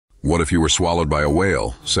What if you were swallowed by a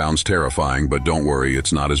whale? Sounds terrifying, but don't worry,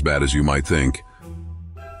 it's not as bad as you might think.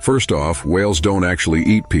 First off, whales don't actually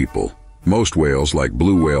eat people. Most whales, like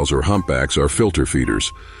blue whales or humpbacks, are filter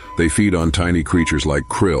feeders. They feed on tiny creatures like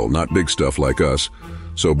krill, not big stuff like us,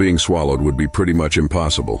 so being swallowed would be pretty much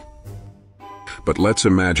impossible. But let's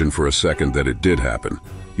imagine for a second that it did happen.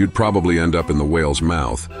 You'd probably end up in the whale's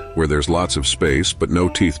mouth, where there's lots of space but no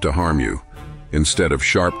teeth to harm you. Instead of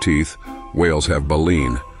sharp teeth, whales have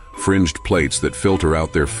baleen, fringed plates that filter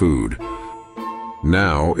out their food.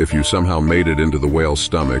 Now, if you somehow made it into the whale's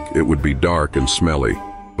stomach, it would be dark and smelly.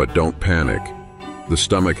 But don't panic. The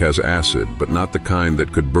stomach has acid, but not the kind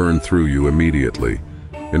that could burn through you immediately.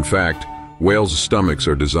 In fact, whales' stomachs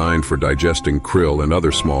are designed for digesting krill and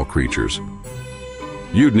other small creatures.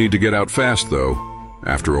 You'd need to get out fast, though.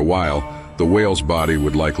 After a while, the whale's body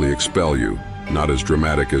would likely expel you. Not as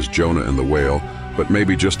dramatic as Jonah and the whale, but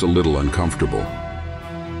maybe just a little uncomfortable.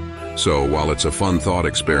 So, while it's a fun thought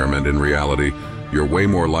experiment, in reality, you're way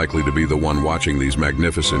more likely to be the one watching these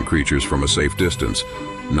magnificent creatures from a safe distance,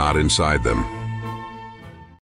 not inside them.